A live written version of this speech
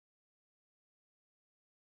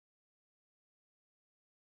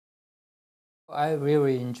I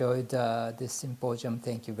really enjoyed this symposium.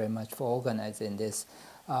 Thank you very much for organizing this.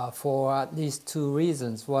 For at least two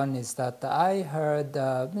reasons. One is that I heard,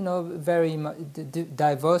 very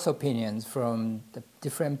diverse opinions from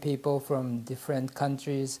different people from different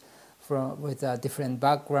countries, with a different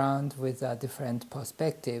background, with different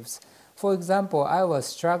perspectives. For example, I was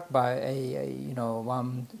struck by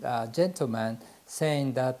one gentleman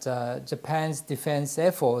saying that Japan's defense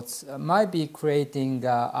efforts might be creating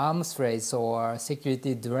arms race or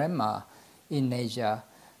security dilemma in Asia.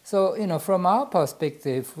 So, from our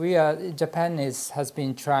perspective, Japan has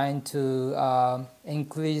been trying to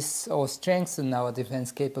increase or strengthen our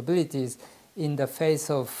defense capabilities in the face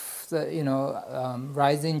of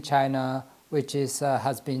rising China, which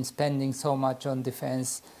has been spending so much on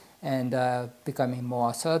defense and becoming more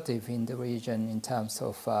assertive in the region in terms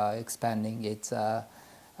of expanding its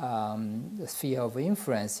sphere of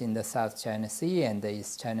influence in the South China Sea and the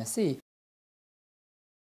East China Sea.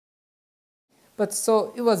 But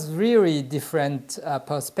so it was really different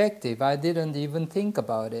perspective. I didn't even think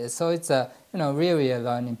about it. So it's really a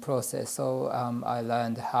learning process. So I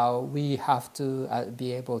learned how we have to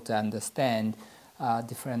be able to understand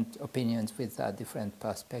different opinions with different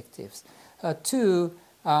perspectives. Two,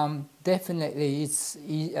 definitely it's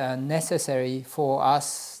necessary for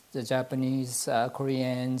us, the Japanese,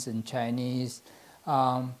 Koreans, and Chinese,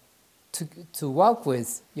 to work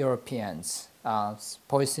with Europeans,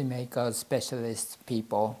 policymakers, specialist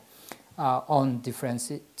people on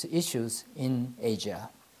different issues in Asia.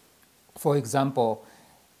 For example,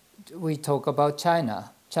 we talk about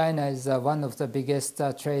China. China is one of the biggest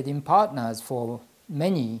trading partners for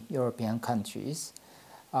many European countries.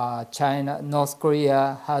 North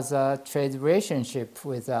Korea has a trade relationship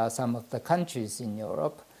with some of the countries in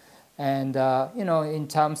Europe. And, in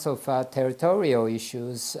terms of territorial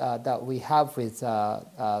issues that we have with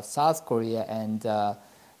South Korea and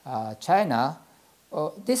China,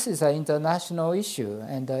 this is an international issue,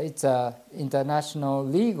 and it's international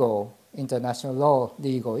law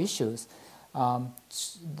legal issues,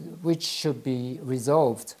 which should be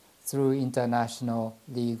resolved through international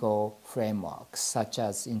legal frameworks, such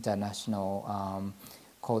as International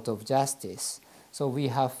Court of Justice. So we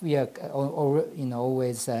are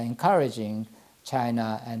always encouraging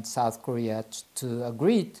China and South Korea to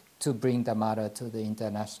agree to bring the matter to the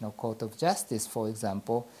International Court of Justice, for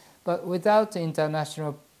example, but without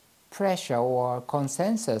international pressure or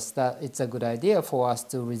consensus that it's a good idea for us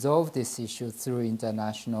to resolve this issue through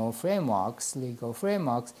international frameworks, legal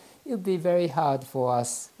frameworks, it would be very hard for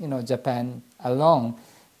us, Japan alone,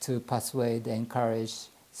 to persuade and encourage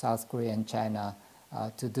South Korea and China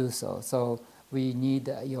to do so. So we need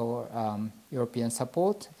your European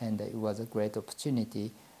support, and it was a great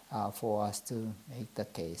opportunity for us to make the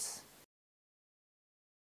case.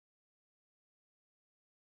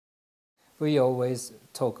 We always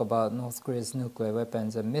talk about North Korea's nuclear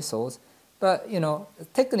weapons and missiles, but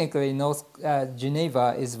technically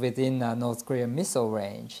Geneva is within North Korean missile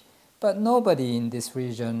range, but nobody in this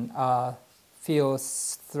region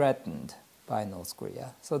feels threatened by North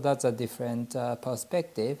Korea. So that's a different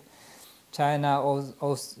perspective. China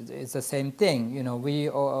also is the same thing. We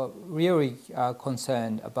are really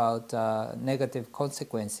concerned about negative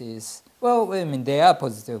consequences. Well, I mean, there are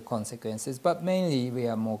positive consequences, but mainly we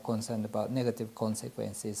are more concerned about negative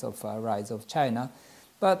consequences of rise of China.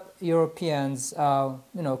 But Europeans are,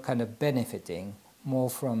 kind of benefiting more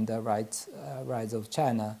from the rise of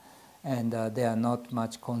China, and they are not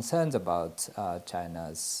much concerned about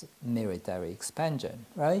China's military expansion,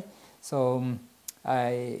 right? So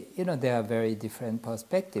there are very different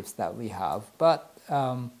perspectives that we have, but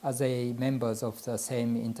as members of the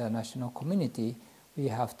same international community, we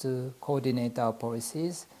have to coordinate our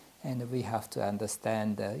policies, and we have to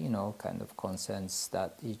understand the kind of concerns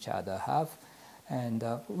that each other have, and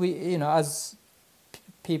we as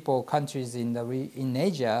countries in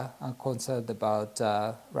Asia are concerned about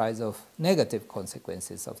rise of negative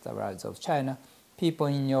consequences of the rise of China. People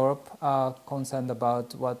in Europe are concerned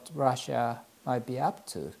about what Russia might be up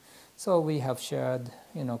to. So we have shared,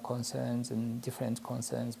 concerns and different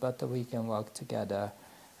concerns, but we can work together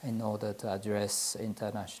in order to address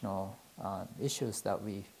international issues that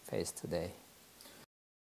we face today.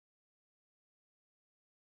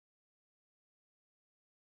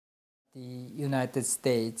 The United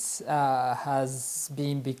States has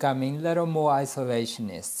been becoming a little more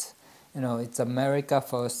isolationist. It's America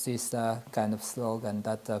first is the kind of slogan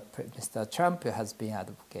that Mr. Trump has been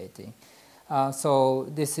advocating. So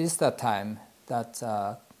this is the time that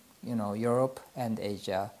Europe and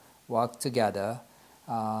Asia work together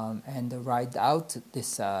and ride out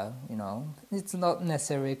this, it's not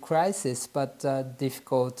necessarily crisis, but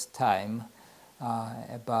difficult time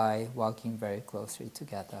by working very closely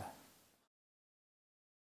together.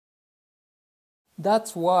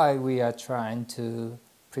 That's why we are trying to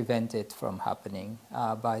prevent it from happening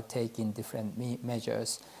by taking different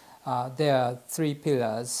measures. There are three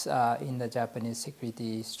pillars in the Japanese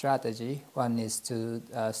security strategy. One is to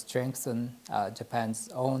strengthen Japan's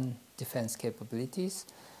own defense capabilities.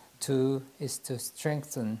 Two is to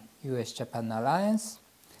strengthen US-Japan alliance.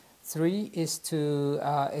 Three is to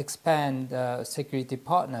expand security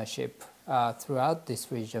partnership throughout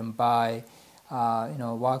this region by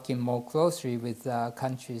working more closely with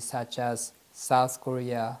countries such as South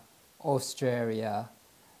Korea, Australia,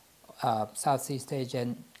 Southeast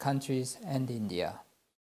Asian countries, and India.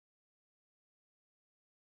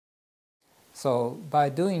 So by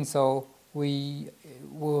doing so, we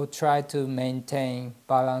will try to maintain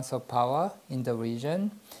balance of power in the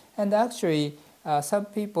region. And actually, some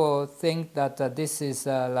people think that this is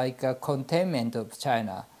like a containment of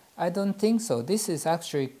China. I don't think so. This is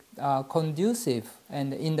actually conducive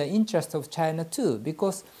and in the interest of China too,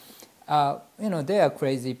 because there are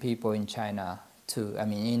crazy people in China too. I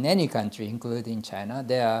mean, in any country, including China,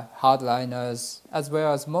 there are hardliners as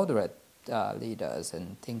well as moderate leaders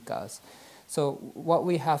and thinkers. So what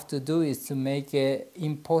we have to do is to make it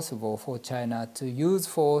impossible for China to use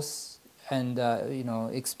force and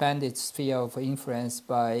expand its sphere of influence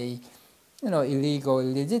by illegal,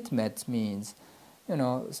 illegitimate means.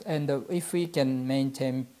 And if we can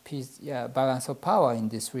maintain peace, balance of power in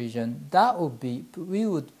this region, we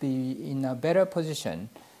would be in a better position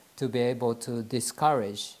to be able to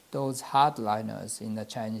discourage those hardliners in the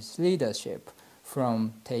Chinese leadership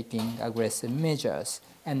from taking aggressive measures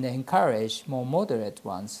and encourage more moderate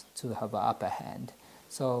ones to have an upper hand.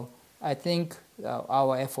 So I think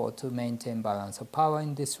our effort to maintain balance of power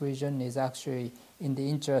in this region is actually in the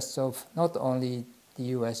interest of not only the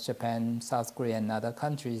US, Japan, South Korea, and other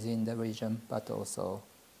countries in the region, but also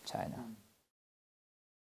China.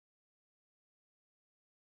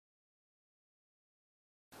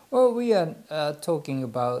 Well, we are talking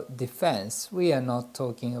about defense. We are not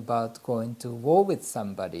talking about going to war with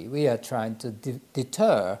somebody. We are trying to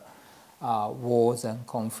deter wars and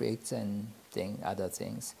conflicts and other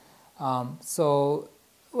things.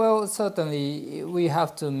 Well, certainly we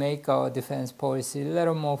have to make our defense policy a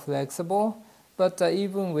little more flexible. But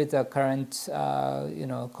even with the current,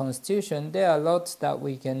 constitution, there are lots that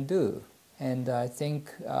we can do. And I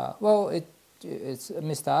think,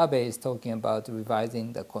 Mr. Abe is talking about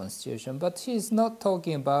revising the constitution, but he's not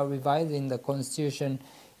talking about revising the constitution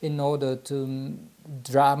in order to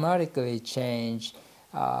dramatically change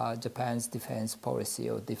Japan's defense policy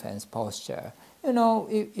or defense posture.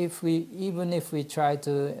 Even if we try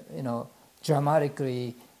to,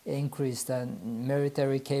 dramatically increase the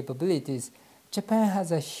military capabilities, Japan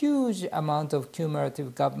has a huge amount of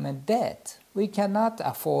cumulative government debt. We cannot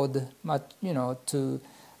afford much, to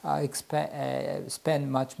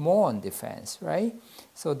spend much more on defense, right?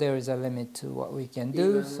 So there is a limit to what we can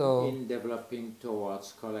do. Even in developing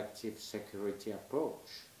towards collective security approach.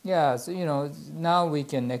 Yeah, so now we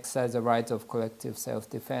can exercise the right of collective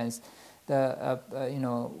self-defense.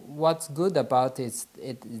 What's good about it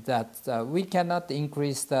is that we cannot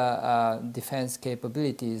increase the defense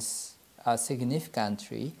capabilities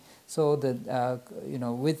significantly. So that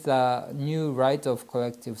with the new right of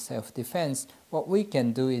collective self-defense, what we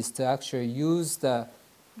can do is to actually use the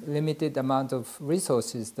limited amount of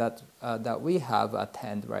resources that we have at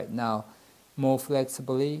hand right now more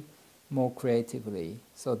flexibly, more creatively.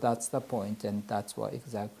 So that's the point, and that's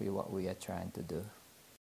exactly what we are trying to do.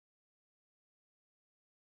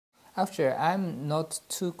 Actually, I'm not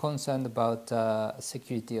too concerned about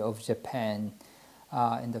security of Japan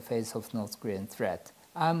in the face of North Korean threat.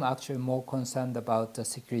 I'm actually more concerned about the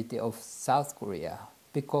security of South Korea,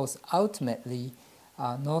 because ultimately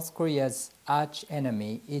North Korea's arch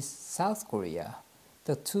enemy is South Korea.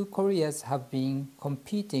 The two Koreas have been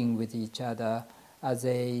competing with each other as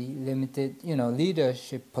a limited,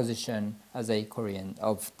 leadership position as the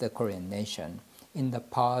Korean nation in the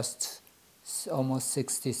past almost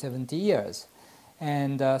 60, 70 years.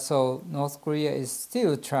 And so North Korea is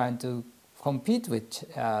still trying to compete with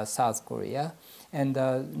South Korea. And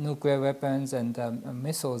nuclear weapons and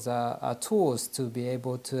missiles are tools to be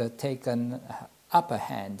able to take an upper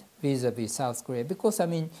hand vis-a-vis South Korea. Because,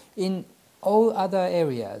 in all other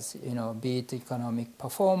areas, be it economic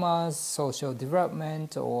performance, social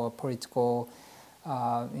development, or political,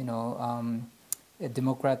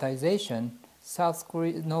 democratization,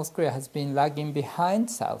 North Korea has been lagging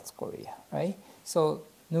behind South Korea, right? So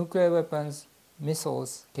nuclear weapons,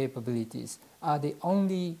 missiles capabilities are the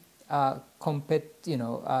only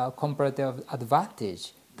comparative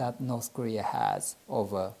advantage that North Korea has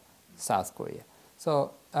over South Korea.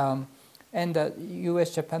 So, and the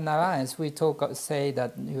U.S.-Japan alliance, we say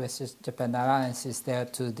that U.S.-Japan alliance is there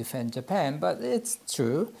to defend Japan, but it's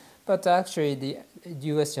true. But actually, the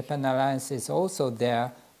U.S.-Japan alliance is also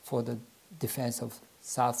there for the defense of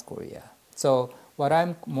South Korea. So what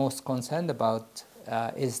I'm most concerned about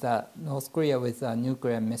is that North Korea with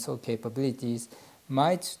nuclear missile capabilities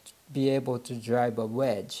might be able to drive a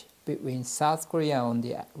wedge between South Korea on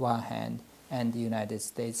the one hand and the United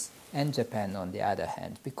States and Japan on the other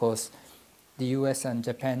hand, because the US and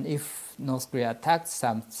Japan, if North Korea attacked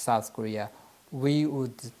South Korea, we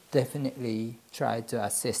would definitely try to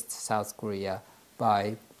assist South Korea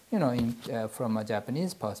by, from a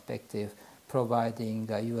Japanese perspective, providing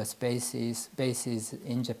US bases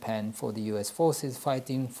in Japan for the US forces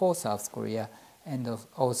fighting for South Korea, and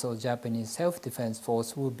also Japanese self-defense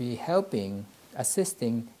force will be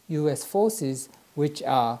assisting US forces which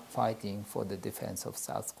are fighting for the defense of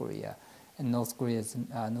South Korea. And North Korea's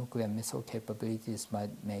nuclear missile capabilities might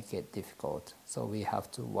make it difficult. So we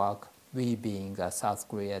have to work, we being South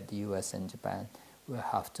Korea, the US and Japan, will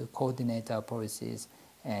have to coordinate our policies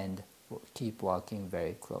and keep working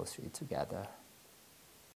very closely together.